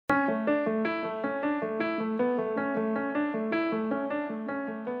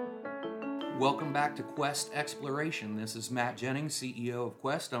Welcome back to Quest Exploration. This is Matt Jennings, CEO of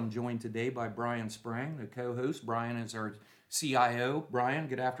Quest. I'm joined today by Brian Sprang, the co-host. Brian is our CIO. Brian,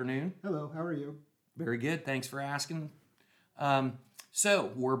 good afternoon. Hello, how are you? Very good. Thanks for asking.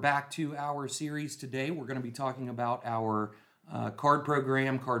 So we're back to our series today. We're going to be talking about our card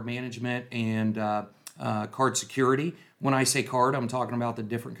program, card management, and card security. When I say card, I'm talking about the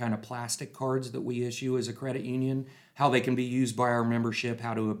different kind of plastic cards that we issue as a credit union, how they can be used by our membership,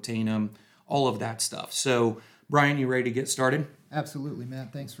 how to obtain them, all of that stuff. So, Brian, you ready to get started? Absolutely,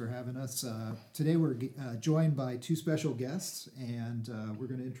 Matt. Thanks for having us. Today we're joined by two special guests, and we're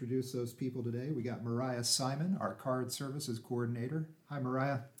going to introduce those people today. We got Mariah Simon, our card services coordinator. Hi,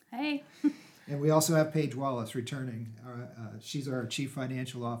 Mariah. Hey. And we also have Paige Wallace returning. She's our chief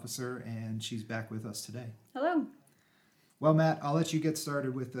financial officer, and she's back with us today. Hello. Well, Matt, I'll let you get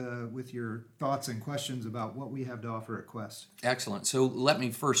started with your thoughts and questions about what we have to offer at Quest. Excellent. So let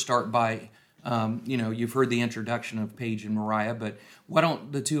me first start by, you've heard the introduction of Paige and Mariah, but why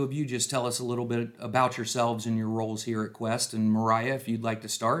don't the two of you just tell us a little bit about yourselves and your roles here at Quest? And Mariah, if you'd like to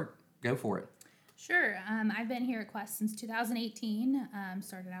start, go for it. Sure. I've been here at Quest since 2018.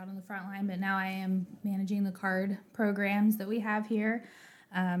 Started out on the front line, but now I am managing the card programs that we have here.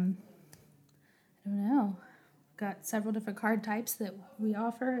 I don't know. Got several different card types that we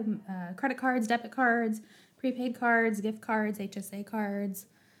offer. Credit cards, debit cards, prepaid cards, gift cards, HSA cards.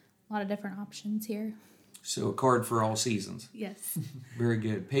 A lot of different options here. So a card for all seasons. Yes. Very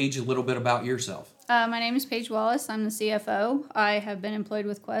good. Paige, a little bit about yourself. My name is Paige Wallace. I'm the CFO. I have been employed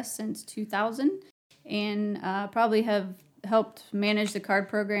with Quest since 2000 and probably have helped manage the card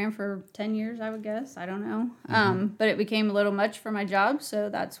program for 10 years, I would guess. I don't know. But it became a little much for my job, so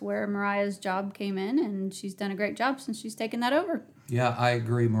that's where Mariah's job came in, and she's done a great job since she's taken that over. Yeah, I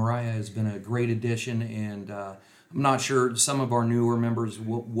agree. Mariah has been a great addition, and I'm not sure some of our newer members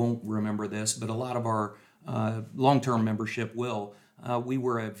won't remember this, but a lot of our long-term membership will. We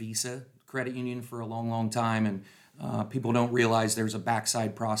were a Visa credit union for a long, long time, and people don't realize there's a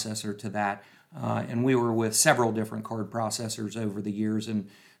backside processor to that. And we were with several different card processors over the years and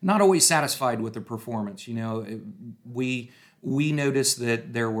not always satisfied with the performance. We noticed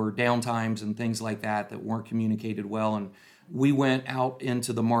that there were downtimes and things like that weren't communicated well. And we went out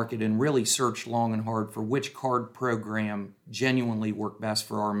into the market and really searched long and hard for which card program genuinely worked best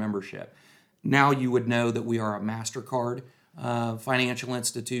for our membership. Now you would know that we are a MasterCard financial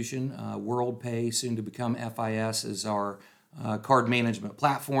institution. WorldPay, soon to become FIS, is our card management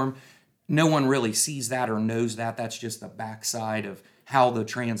platform. No one really sees that or knows that. That's just the backside of how the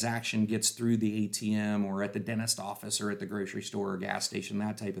transaction gets through the ATM or at the dentist office or at the grocery store or gas station,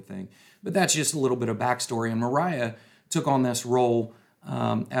 that type of thing. But that's just a little bit of backstory. And Mariah took on this role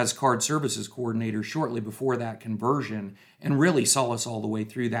as card services coordinator shortly before that conversion and really saw us all the way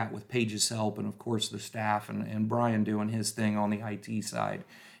through that with Paige's help and, of course, the staff and Brian doing his thing on the IT side.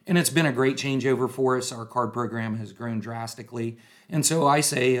 And it's been a great changeover for us. Our card program has grown drastically. And so I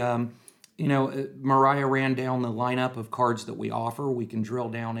say, Mariah ran down the lineup of cards that we offer. We can drill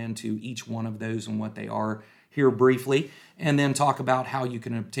down into each one of those and what they are here briefly, and then talk about how you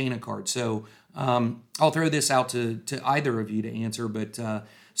can obtain a card. So I'll throw this out to either of you to answer, but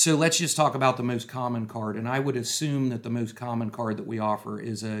so let's just talk about the most common card. And I would assume that the most common card that we offer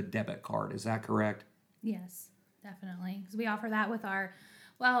is a debit card. Is that correct? Yes, definitely. Because we offer that with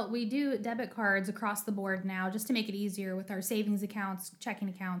we do debit cards across the board now just to make it easier with our savings accounts, checking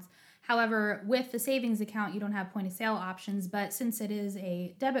accounts. However, with the savings account, you don't have point of sale options, but since it is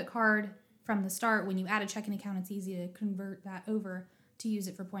a debit card from the start, when you add a checking account, it's easy to convert that over to use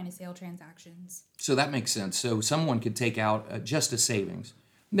it for point of sale transactions. So that makes sense. So someone could take out just a savings.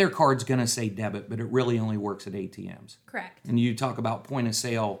 Their card's going to say debit, but it really only works at ATMs. Correct. And you talk about point of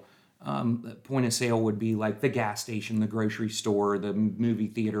sale. Point of sale would be like the gas station, the grocery store, the movie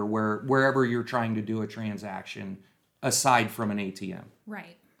theater, wherever you're trying to do a transaction aside from an ATM.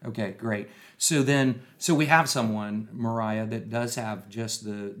 Right. Okay, great. So we have someone, Mariah, that does have just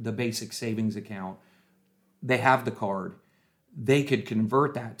the basic savings account. They have the card. They could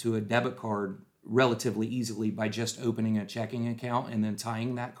convert that to a debit card relatively easily by just opening a checking account and then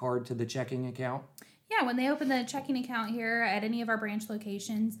tying that card to the checking account. Yeah, when they open the checking account here at any of our branch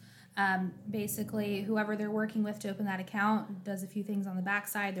locations, basically whoever they're working with to open that account does a few things on the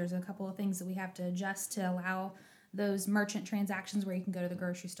backside. There's a couple of things that we have to adjust to allow those merchant transactions where you can go to the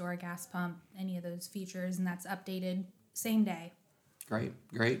grocery store, gas pump, any of those features, and that's updated same day. Great.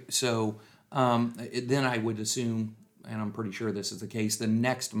 So then I would assume, and I'm pretty sure this is the case, the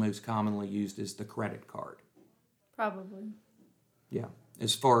next most commonly used is the credit card. Probably. Yeah.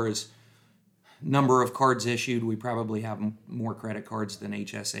 As far as number of cards issued, we probably have more credit cards than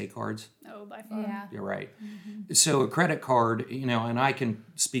HSA cards. Oh, by far. Yeah. You're right. So a credit card, and I can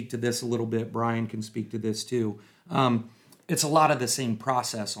speak to this a little bit. Brian can speak to this too. It's a lot of the same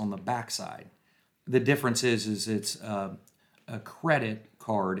process on the backside. The difference is it's a credit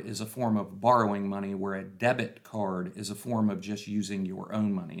card is a form of borrowing money, where a debit card is a form of just using your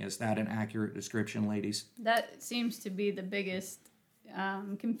own money. Is that an accurate description, ladies? That seems to be the biggest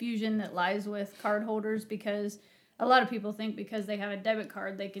confusion that lies with card holders, because a lot of people think because they have a debit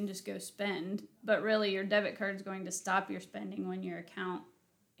card they can just go spend, but really your debit card is going to stop your spending when your account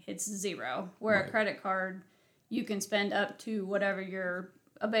hits zero, where Right. a credit card you can spend up to whatever your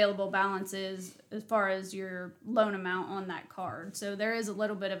available balance is as far as your loan amount on that card. So there is a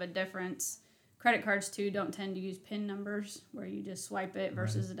little bit of a difference. Credit cards too don't tend to use PIN numbers, where you just swipe it,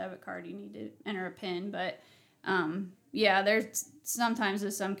 versus a debit card you need to enter a PIN. But yeah, there's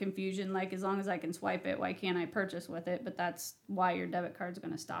sometimes some confusion, like as long as I can swipe it, why can't I purchase with it? But that's why your debit card's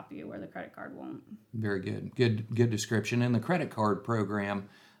going to stop you, where the credit card won't. Very good. Good description. In the credit card program,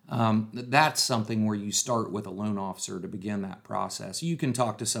 that's something where you start with a loan officer to begin that process. You can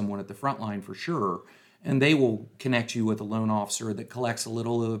talk to someone at the front line for sure, and they will connect you with a loan officer that collects a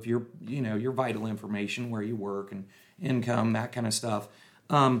little of your, your vital information, where you work and income, that kind of stuff.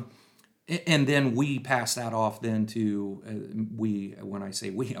 And then we pass that off then to, when I say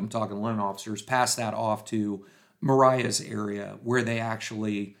we, I'm talking loan officers, pass that off to Mariah's area, where they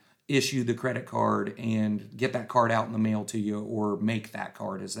actually issue the credit card and get that card out in the mail to you, or make that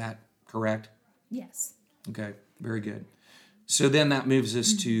card. Is that correct? Yes. Okay, very good. So then that moves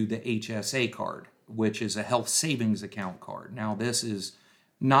us to the HSA card, which is a health savings account card. Now, this is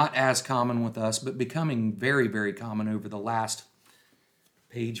not as common with us, but becoming very, very common over the last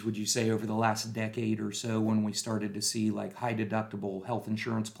would you say over the last decade or so, when we started to see like high deductible health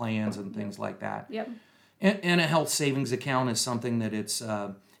insurance plans and things like that. Yep. And a health savings account is something that it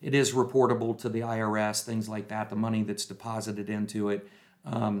is reportable to the IRS, things like that. The money that's deposited into it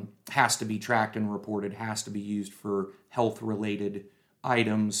has to be tracked and reported, has to be used for health-related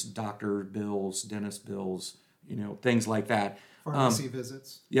items, doctor bills, dentist bills, things like that. Pharmacy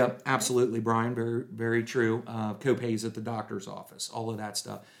visits. Yep, absolutely, Brian. Very, very true. Co-pays at the doctor's office, all of that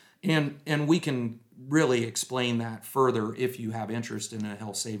stuff. And we can really explain that further if you have interest in a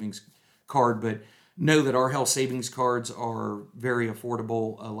health savings card, but know that our health savings cards are very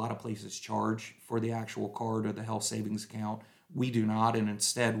affordable. A lot of places charge for the actual card or the health savings account. We do not, and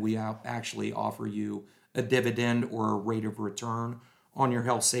instead we actually offer you a dividend or a rate of return on your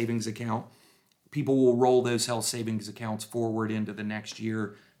health savings account. People will roll those health savings accounts forward into the next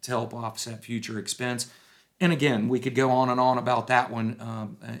year to help offset future expense. And again, we could go on and on about that one,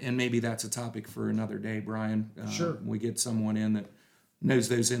 and maybe that's a topic for another day, Brian. Sure. We get someone in that knows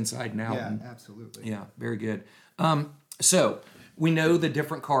those inside and out. Yeah, and- absolutely. yeah, very good. So we know the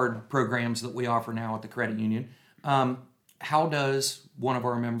different card programs that we offer now at the credit union. How does one of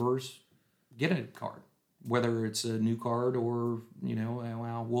our members get a card? Whether it's a new card or,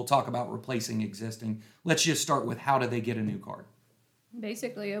 well, we'll talk about replacing existing. Let's just start with, how do they get a new card?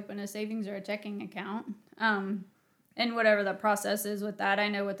 Basically open a savings or a checking account. And whatever the process is with that, I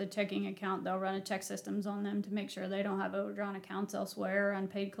know with the checking account, they'll run a check systems on them to make sure they don't have overdrawn accounts elsewhere or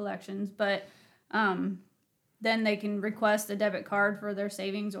unpaid collections. But then they can request a debit card for their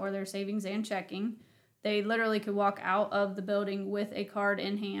savings or their savings and checking. They literally could walk out of the building with a card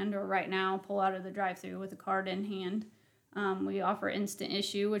in hand, or right now pull out of the drive-thru with a card in hand. We offer instant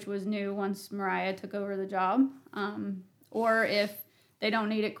issue, which was new once Mariah took over the job. Or if they don't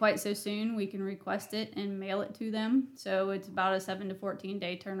need it quite so soon, we can request it and mail it to them. So it's about a 7 to 14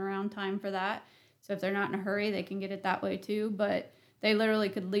 day turnaround time for that. So if they're not in a hurry, they can get it that way too. But they literally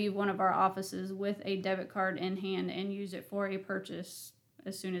could leave one of our offices with a debit card in hand and use it for a purchase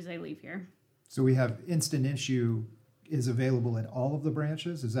as soon as they leave here. So we have instant issue is available at all of the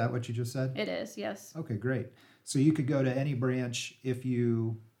branches. Is that what you just said? It is, yes. Okay, great. So you could go to any branch if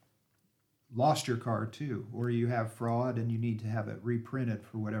you lost your card too, or you have fraud and you need to have it reprinted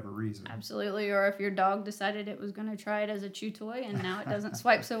for whatever reason. Absolutely. Or if your dog decided it was going to try it as a chew toy and now it doesn't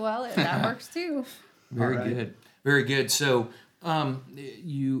swipe so well, that works too. Very All right. good. Very good. So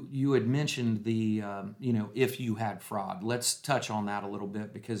you had mentioned the, if you had fraud. Let's touch on that a little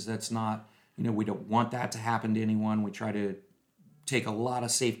bit, because that's not, we don't want that to happen to anyone. We try to take a lot of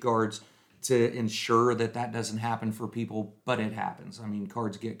safeguards to ensure that doesn't happen for people, but it happens. I mean,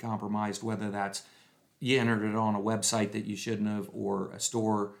 cards get compromised, whether that's you entered it on a website that you shouldn't have, or a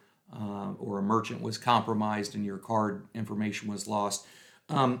store or a merchant was compromised and your card information was lost.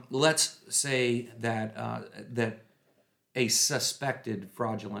 Let's say that a suspected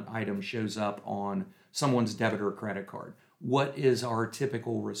fraudulent item shows up on someone's debit or credit card. what is our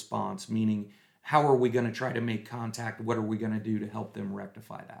typical response? Meaning, how are we going to try to make contact? What are we going to do to help them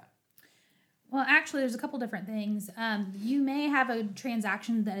rectify that? Well, actually, there's a couple different things. You may have a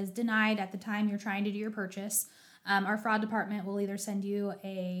transaction that is denied at the time you're trying to do your purchase. Our fraud department will either send you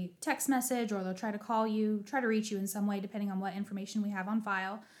a text message or they'll try to call you, try to reach you in some way, depending on what information we have on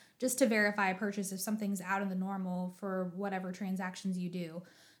file, just to verify a purchase if something's out of the normal for whatever transactions you do.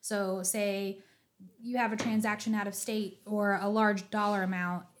 So say you have a transaction out of state or a large dollar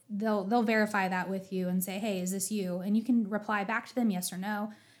amount, they'll verify that with you and say, hey, is this you? And you can reply back to them, yes or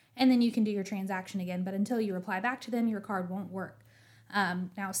no, and then you can do your transaction again. But until you reply back to them, your card won't work.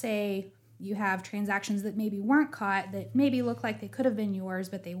 Now, say you have transactions that maybe weren't caught, that maybe look like they could have been yours,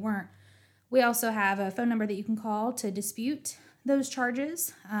 but they weren't. We also have a phone number that you can call to dispute those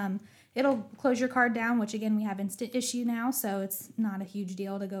charges. It'll close your card down, which again, we have instant issue now, so it's not a huge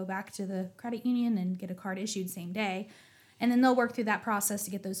deal to go back to the credit union and get a card issued same day. And then they'll work through that process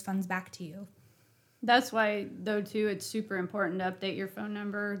to get those funds back to you. That's why, though, too, it's super important to update your phone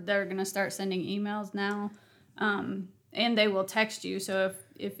number. They're going to start sending emails now, and they will text you. So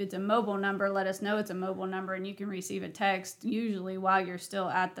if it's a mobile number, let us know it's a mobile number, and you can receive a text usually while you're still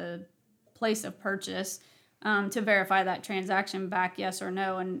at the place of purchase to verify that transaction back, yes or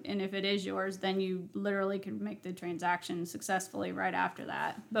no. And if it is yours, then you literally can make the transaction successfully right after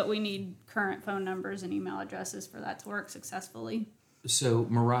that. But we need current phone numbers and email addresses for that to work successfully. So,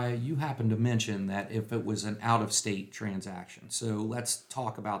 Mariah, you happened to mention that if it was an out-of-state transaction. So let's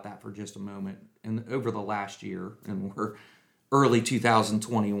talk about that for just a moment. And over the last year, and we're early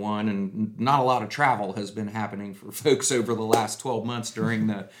 2021, and not a lot of travel has been happening for folks over the last 12 months during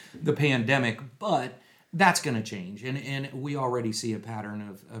the pandemic, but that's going to change. And we already see a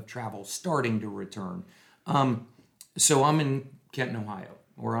pattern of travel starting to return. So I'm in Kenton, Ohio,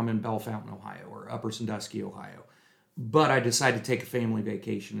 or I'm in Bellefontaine, Ohio, or Upper Sandusky, Ohio. But I decide to take a family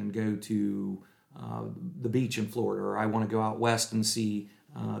vacation and go to the beach in Florida, or I want to go out west and see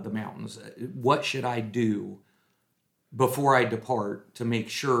the mountains. What should I do before I depart to make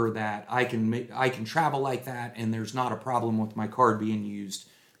sure that I can travel like that and there's not a problem with my card being used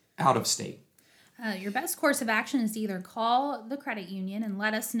out of state? Your best course of action is to either call the credit union and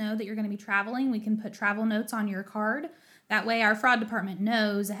let us know that you're going to be traveling. We can put travel notes on your card. That way our fraud department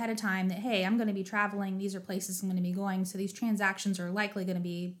knows ahead of time that, hey, I'm going to be traveling. These are places I'm going to be going. So these transactions are likely going to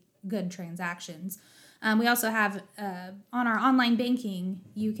be good transactions. We also have on our online banking,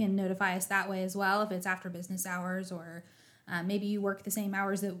 you can notify us that way as well if it's after business hours or maybe you work the same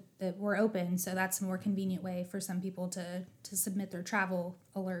hours that we're open. So that's a more convenient way for some people to submit their travel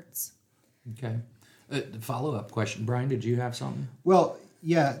alerts. Okay. Follow-up question. Brian, did you have something? Well,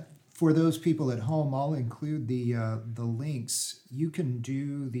 yeah. For those people at home, I'll include the links. You can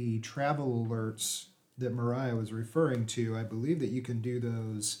do the travel alerts that Mariah was referring to. I believe that you can do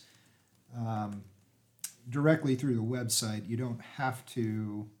those directly through the website. You don't have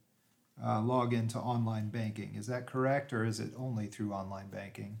to log into online banking. Is that correct, or is it only through online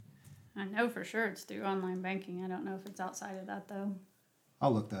banking? I know for sure it's through online banking. I don't know if it's outside of that, though.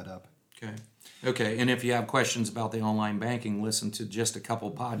 I'll look that up. Okay. And if you have questions about the online banking, listen to just a couple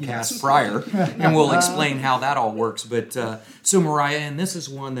podcasts prior, and we'll explain how that all works. But so Mariah, and this is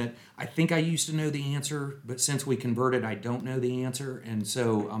one that I think I used to know the answer, but since we converted, I don't know the answer. And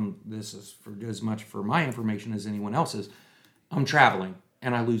so this is for as much for my information as anyone else's. I'm traveling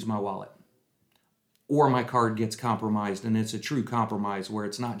and I lose my wallet, or my card gets compromised, and it's a true compromise where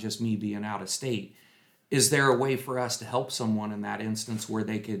it's not just me being out of state. Is there a way for us to help someone in that instance where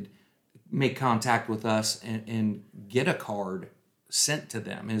they could make contact with us and get a card sent to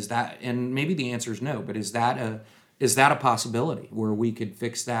them? Is that, and maybe the answer is no, but is that a possibility where we could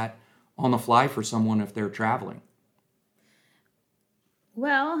fix that on the fly for someone if they're traveling?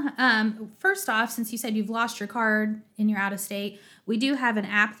 Well, first off, since you said you've lost your card and you're out of state, we do have an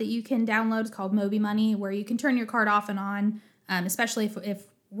app that you can download. It's called Moby Money, where you can turn your card off and on, especially if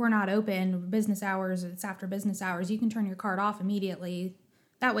we're not open, business hours, it's after business hours, you can turn your card off immediately.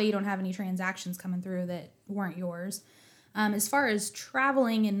 That way you don't have any transactions coming through that weren't yours. As far as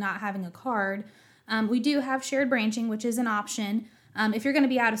traveling and not having a card, we do have shared branching, which is an option. If you're going to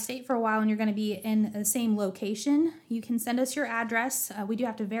be out of state for a while and you're going to be in the same location, you can send us your address. We do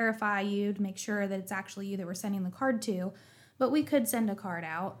have to verify you to make sure that it's actually you that we're sending the card to, but we could send a card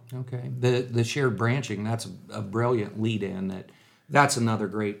out. Okay. The shared branching, that's a brilliant lead-in. That's another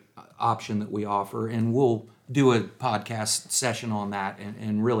great option that we offer, and we'll do a podcast session on that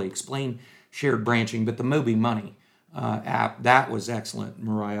and really explain shared branching. But the Moby Money app, that was excellent,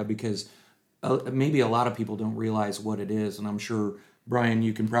 Mariah, because maybe a lot of people don't realize what it is, and I'm sure Brian,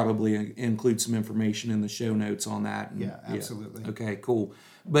 you can probably include some information in the show notes on that. And, Yeah, absolutely. Okay, cool.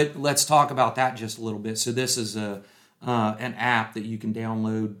 But let's talk about that just a little bit. So this is an app that you can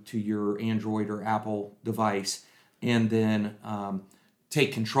download to your Android or Apple device, and then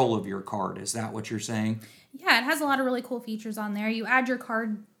take control of your card. Is that what you're saying? Yeah, it has a lot of really cool features on there. You add your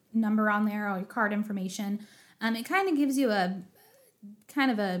card number on there, all your card information. It kind of gives you a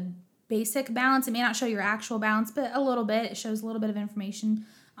basic balance. It may not show your actual balance, but a little bit. It shows a little bit of information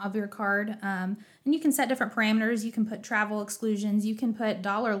of your card. And you can set different parameters. You can put travel exclusions. You can put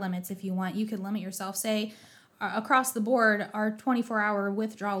dollar limits if you want. You could limit yourself. Say, across the board, our 24-hour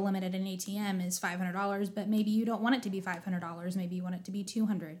withdrawal limit at an ATM is $500, but maybe you don't want it to be $500. Maybe you want it to be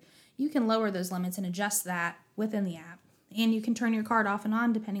 $200. You can lower those limits and adjust that within the app. And you can turn your card off and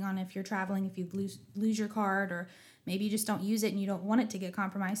on depending on if you're traveling, if you lose your card, or maybe you just don't use it and you don't want it to get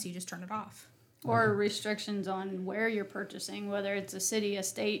compromised, so you just turn it off. Or restrictions on where you're purchasing, whether it's a city, a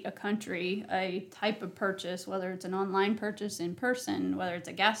state, a country, a type of purchase, whether it's an online purchase in person, whether it's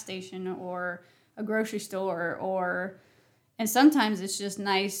a gas station or a grocery store, and sometimes it's just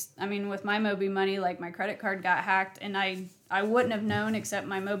nice. I mean, with my Moby Money, like my credit card got hacked, and I wouldn't have known except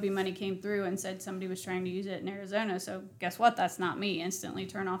my Moby Money came through and said somebody was trying to use it in Arizona. So guess what? That's not me. Instantly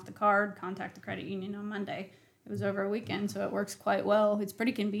turn off the card, contact the credit union on Monday. It was over a weekend, so it works quite well. It's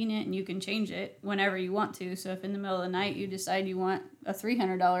pretty convenient, and you can change it whenever you want to. So if in the middle of the night you decide you want a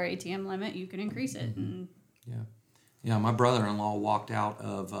 $300 ATM limit, you can increase it. And Yeah, my brother-in-law walked out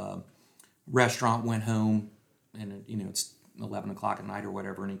of a restaurant, went home, and it's 11 o'clock at night or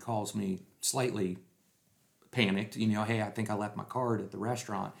whatever, and he calls me slightly panicked. Hey, I think I left my card at the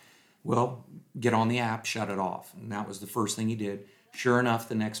restaurant. Well, get on the app, shut it off. And that was the first thing he did. Sure enough,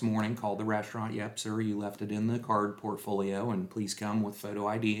 the next morning, called the restaurant. Yep, sir, you left it in the card portfolio, and please come with photo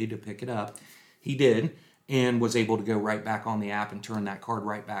ID to pick it up. He did, and was able to go right back on the app and turn that card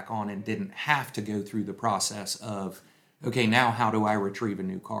right back on, and didn't have to go through the process of, okay, now how do I retrieve a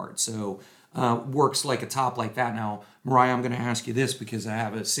new card? So works like a top like that. Now, Mariah, I'm going to ask you this because I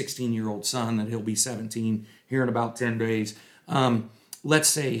have a 16-year-old son that he'll be 17 here in about 10 days. Let's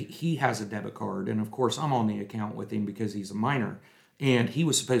say he has a debit card, and of course I'm on the account with him because he's a minor, and he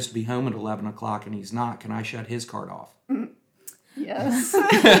was supposed to be home at 11 o'clock and he's not. Can I shut his card off? yes.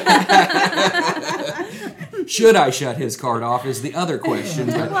 Should I shut his card off is the other question,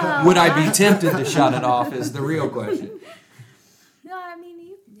 but would I be tempted to shut it off is the real question. No, I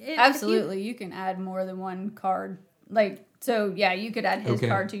mean, Absolutely. You can add more than one card. You could add his Okay.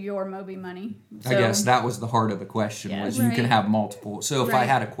 card to your Moby Money. I guess that was the heart of the question, Yeah. was you can Right. have multiple. So if I Right.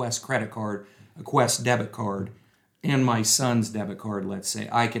 had a Quest credit card, a Quest debit card, and my son's debit card, let's say,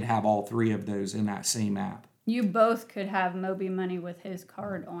 I could have all three of those in that same app. You both could have Moby Money with his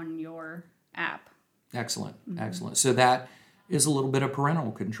card on your app. Excellent, excellent. So that is a little bit of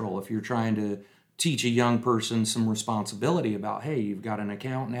parental control. If you're trying to teach a young person some responsibility about, hey, you've got an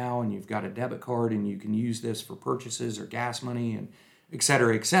account now and you've got a debit card and you can use this for purchases or gas money and et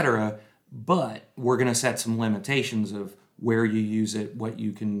cetera, but we're going to set some limitations of where you use it, what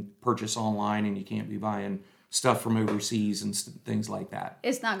you can purchase online, and you can't be buying stuff from overseas and things like that.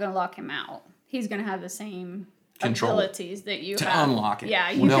 It's not going to lock him out. He's going to have the same Control. abilities that you To have. unlock it. Yeah,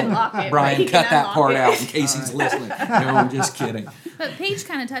 you Well, can lock it. Brian, but he cut can that unlock part it. out in case he's listening. No, I'm just kidding. But Paige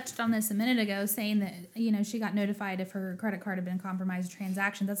kind of touched on this a minute ago, saying that, she got notified if her credit card had been compromised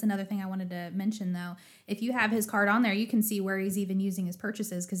transaction. That's another thing I wanted to mention, though. If you have his card on there, you can see where he's even using his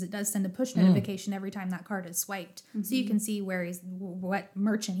purchases, because it does send a push notification every time that card is swiped. So you can see what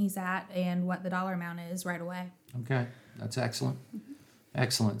merchant he's at and what the dollar amount is right away. Okay, that's excellent.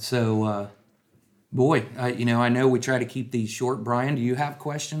 Excellent. So, I know we try to keep these short. Brian, do you have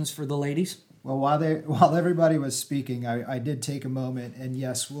questions for the ladies? Well, while everybody was speaking, I did take a moment, and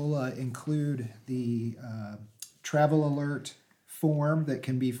yes, we'll include the travel alert form that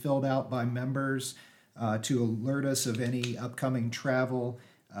can be filled out by members to alert us of any upcoming travel.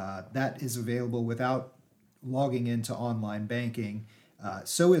 That is available without logging into online banking.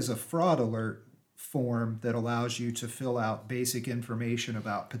 So is a fraud alert form that allows you to fill out basic information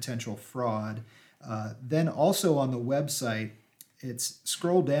about potential fraud. Then also on the website, it's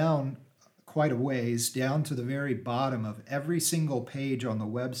scroll down quite a ways down to the very bottom of every single page on the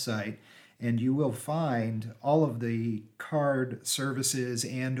website, and you will find all of the card services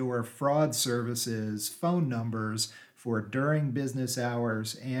and or fraud services phone numbers for during business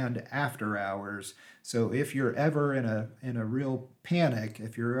hours and after hours. So if you're ever in a real panic,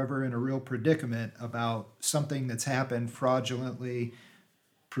 if you're ever in a real predicament about something that's happened fraudulently,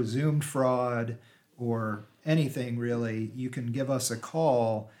 presumed fraud, or anything really, you can give us a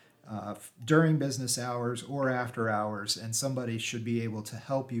call during business hours or after hours, and somebody should be able to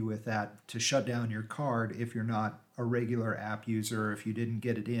help you with that to shut down your card if you're not a regular app user, or if you didn't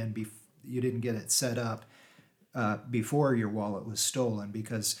get it you didn't get it set up before your wallet was stolen.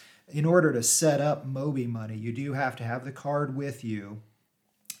 Because in order to set up Mobi Money, you do have to have the card with you.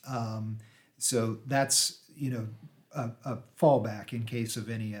 So that's a fallback in case of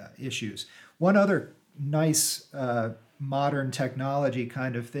any issues. One other nice modern technology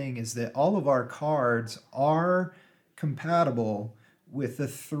kind of thing is that all of our cards are compatible with the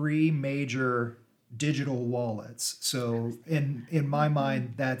 3 major digital wallets. So in my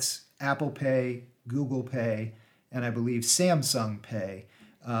mind, that's Apple Pay, Google Pay, and I believe Samsung Pay.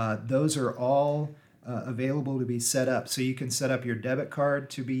 Those are all available to be set up. So you can set up your debit card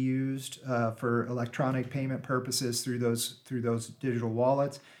to be used for electronic payment purposes through those digital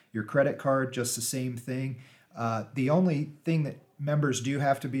wallets. Your credit card, just the same thing. The only thing that members do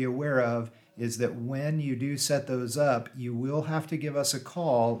have to be aware of is that when you do set those up, you will have to give us a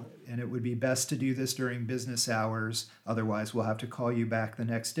call, and it would be best to do this during business hours. Otherwise, we'll have to call you back the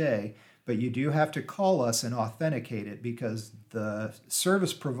next day. But you do have to call us and authenticate it, because the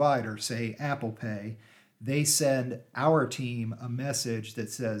service provider, say Apple Pay, they send our team a message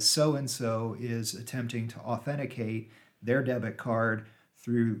that says so-and-so is attempting to authenticate their debit card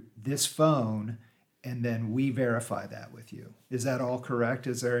through this phone, and then we verify that with you. Is that all correct?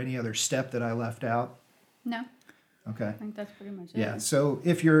 Is there any other step that I left out? No, Okay. I think that's pretty much it. Yeah, so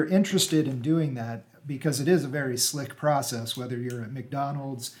if you're interested in doing that, because it is a very slick process, whether you're at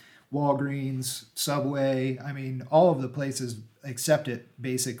McDonald's, Walgreens, Subway, I mean, all of the places accept it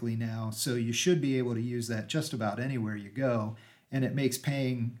basically now. So you should be able to use that just about anywhere you go. And it makes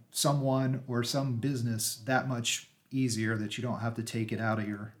paying someone or some business that much easier, that you don't have to take it out of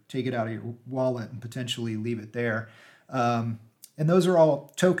your wallet and potentially leave it there. And those are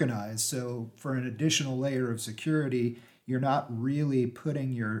all tokenized. So for an additional layer of security, you're not really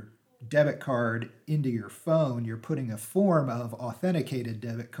putting your debit card into your phone. You're putting a form of authenticated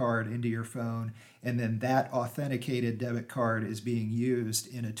debit card into your phone, and then that authenticated debit card is being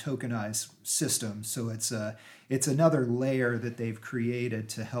used in a tokenized system. So it's another layer that they've created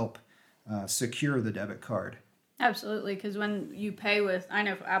to help secure the debit card. Absolutely, because when you pay with, I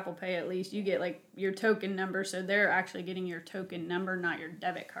know for Apple Pay at least, you get like your token number, so they're actually getting your token number, not your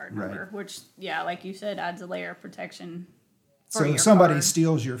debit card number, Right. which, yeah, like you said, adds a layer of protection. So if somebody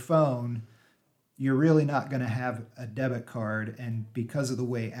steals your phone, you're really not going to have a debit card. And because of the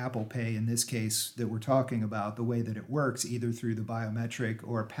way Apple Pay, in this case that we're talking about, the way that it works, either through the biometric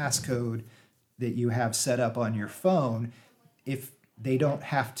or passcode that you have set up on your phone, if they don't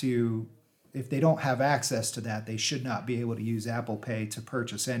have access to that, they should not be able to use Apple Pay to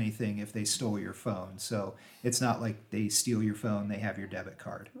purchase anything if they stole your phone. So it's not like they steal your phone, they have your debit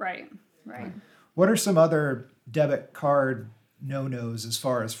card. Right. What are some other debit card no-nos as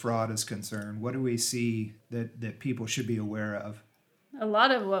far as fraud is concerned? What do we see that people should be aware of? A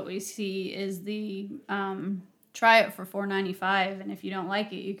lot of what we see is the try it for $4.95, and if you don't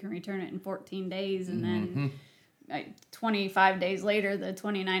like it, you can return it in 14 days, and then 25 days later, the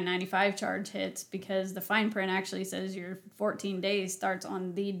 $29.95 charge hits, because the fine print actually says your 14 days starts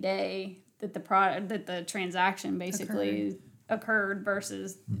on the day that the transaction basically occurred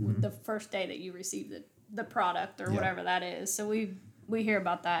versus the first day that you received the product or whatever that is. So we hear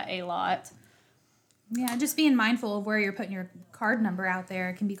about that a lot. Yeah, just being mindful of where you're putting your card number out there.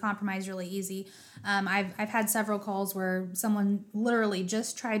 It can be compromised really easy. I've had several calls where someone literally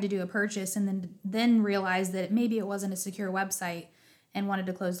just tried to do a purchase and then realized that maybe it wasn't a secure website and wanted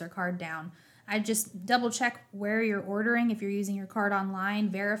to close their card down. I just double check where you're ordering. If you're using your card online,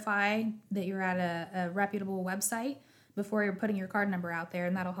 verify that you're at a reputable website before you're putting your card number out there,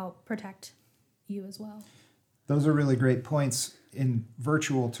 and that'll help protect you as well. Those are really great points in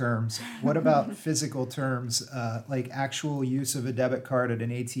virtual terms. What about physical terms, like actual use of a debit card at an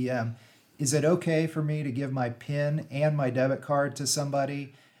ATM? Is it okay for me to give my PIN and my debit card to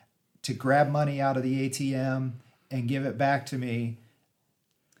somebody to grab money out of the ATM and give it back to me,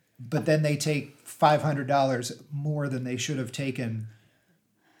 but then they take $500 more than they should have taken?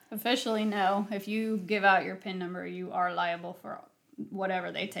 Officially, no. If you give out your PIN number, you are liable for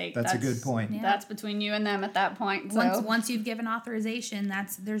whatever they take. That's a good point. Yeah. That's between you and them at that point. So. Once you've given authorization,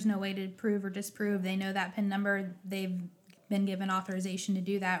 there's no way to prove or disprove. They know that PIN number. They've been given authorization to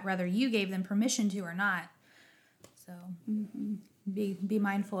do that, whether you gave them permission to or not. So be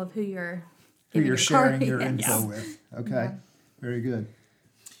mindful of who you're sharing your Yes. info with. Okay, Yeah. Very good.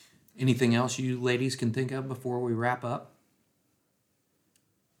 Anything else you ladies can think of before we wrap up?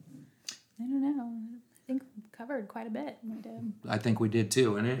 I don't know. I think we covered quite a bit. We did. I think we did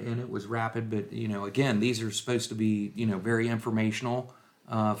too, and it was rapid. But again, these are supposed to be very informational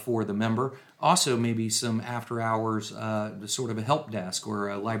for the member. Also, maybe some after hours, sort of a help desk or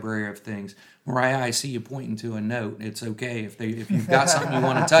a library of things. Mariah, I see you pointing to a note. It's okay if you've got something you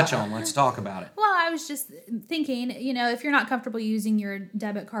want to touch on. Let's talk about it. Well, I was just thinking, if you're not comfortable using your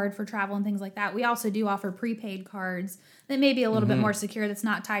debit card for travel and things like that, we also do offer prepaid cards that may be a little bit more secure, that's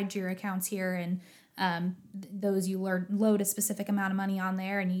not tied to your accounts here. And those you load a specific amount of money on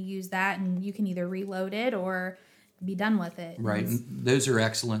there, and you use that, and you can either reload it or be done with it. Right. And those are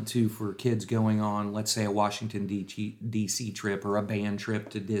excellent too for kids going on, let's say, a Washington D.C. trip or a band trip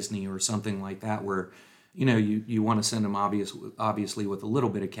to Disney or something like that, where you want to send them obviously with a little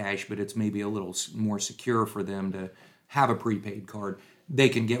bit of cash, but it's maybe a little more secure for them to have a prepaid card. They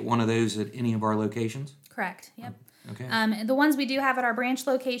can get one of those at any of our locations? Correct. Yep. Okay. The ones we do have at our branch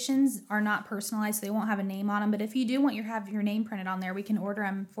locations are not personalized, so they won't have a name on them. But if you do want have your name printed on there, we can order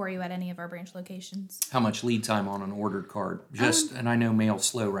them for you at any of our branch locations. How much lead time on an ordered card? And I know mail's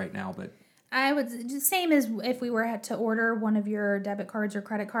slow right now, but I would just same as if we were to order one of your debit cards or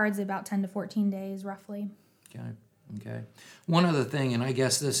credit cards, about 10 to 14 days roughly. Okay. One other thing, and I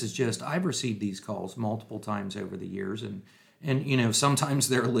guess this is just, I've received these calls multiple times over the years, and sometimes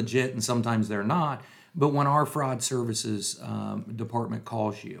they're legit and sometimes they're not. But when our fraud services department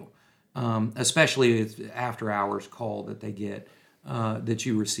calls you, especially if after hours call that they get, that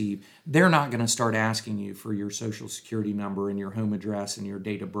you receive, they're not going to start asking you for your social security number and your home address and your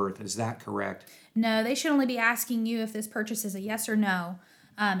date of birth. Is that correct? No, they should only be asking you if this purchase is a yes or no.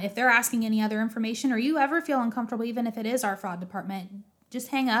 If they're asking any other information, or you ever feel uncomfortable, even if it is our fraud department, just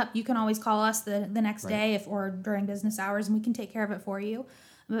hang up. You can always call us the next day or during business hours, and we can take care of it for you.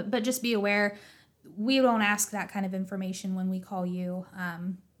 But just be aware, we don't ask that kind of information when we call you.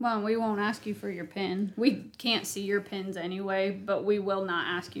 Well, we won't ask you for your PIN. We can't see your PINs anyway, but we will not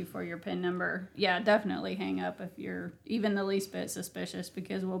ask you for your PIN number. Yeah, definitely hang up if you're even the least bit suspicious,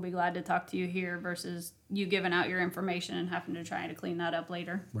 because we'll be glad to talk to you here versus you giving out your information and having to try to clean that up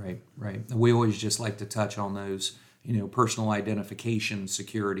later. Right. We always just like to touch on those, personal identification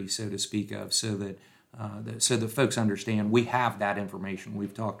security, so to speak of, so that folks understand we have that information.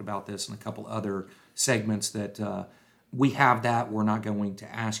 We've talked about this in a couple other segments that we have that. We're not going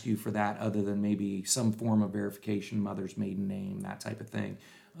to ask you for that other than maybe some form of verification, mother's maiden name, that type of thing.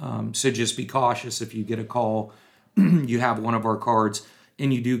 So just be cautious if you get a call, you have one of our cards,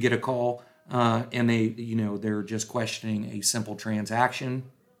 and you do get a call, and they're just questioning a simple transaction.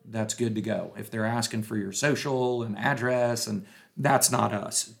 That's good to go. If they're asking for your social and address, and that's not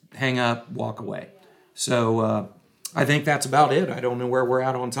us. Hang up, walk away. So I think that's about it. I don't know where we're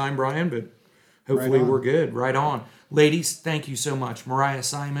at on time, Brian, but hopefully we're good. Right on. Ladies, thank you so much. Mariah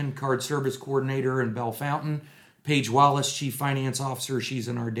Simon, Card Service Coordinator in Bell Fountain. Paige Wallace, Chief Finance Officer. She's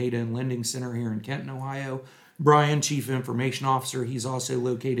in our Data and Lending Center here in Kenton, Ohio. Brian, Chief Information Officer. He's also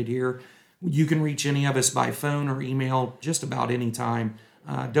located here. You can reach any of us by phone or email just about any time.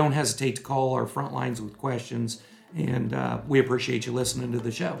 Don't hesitate to call our front lines with questions. And we appreciate you listening to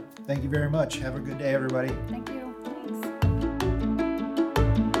the show. Thank you very much. Have a good day, everybody. Thank you.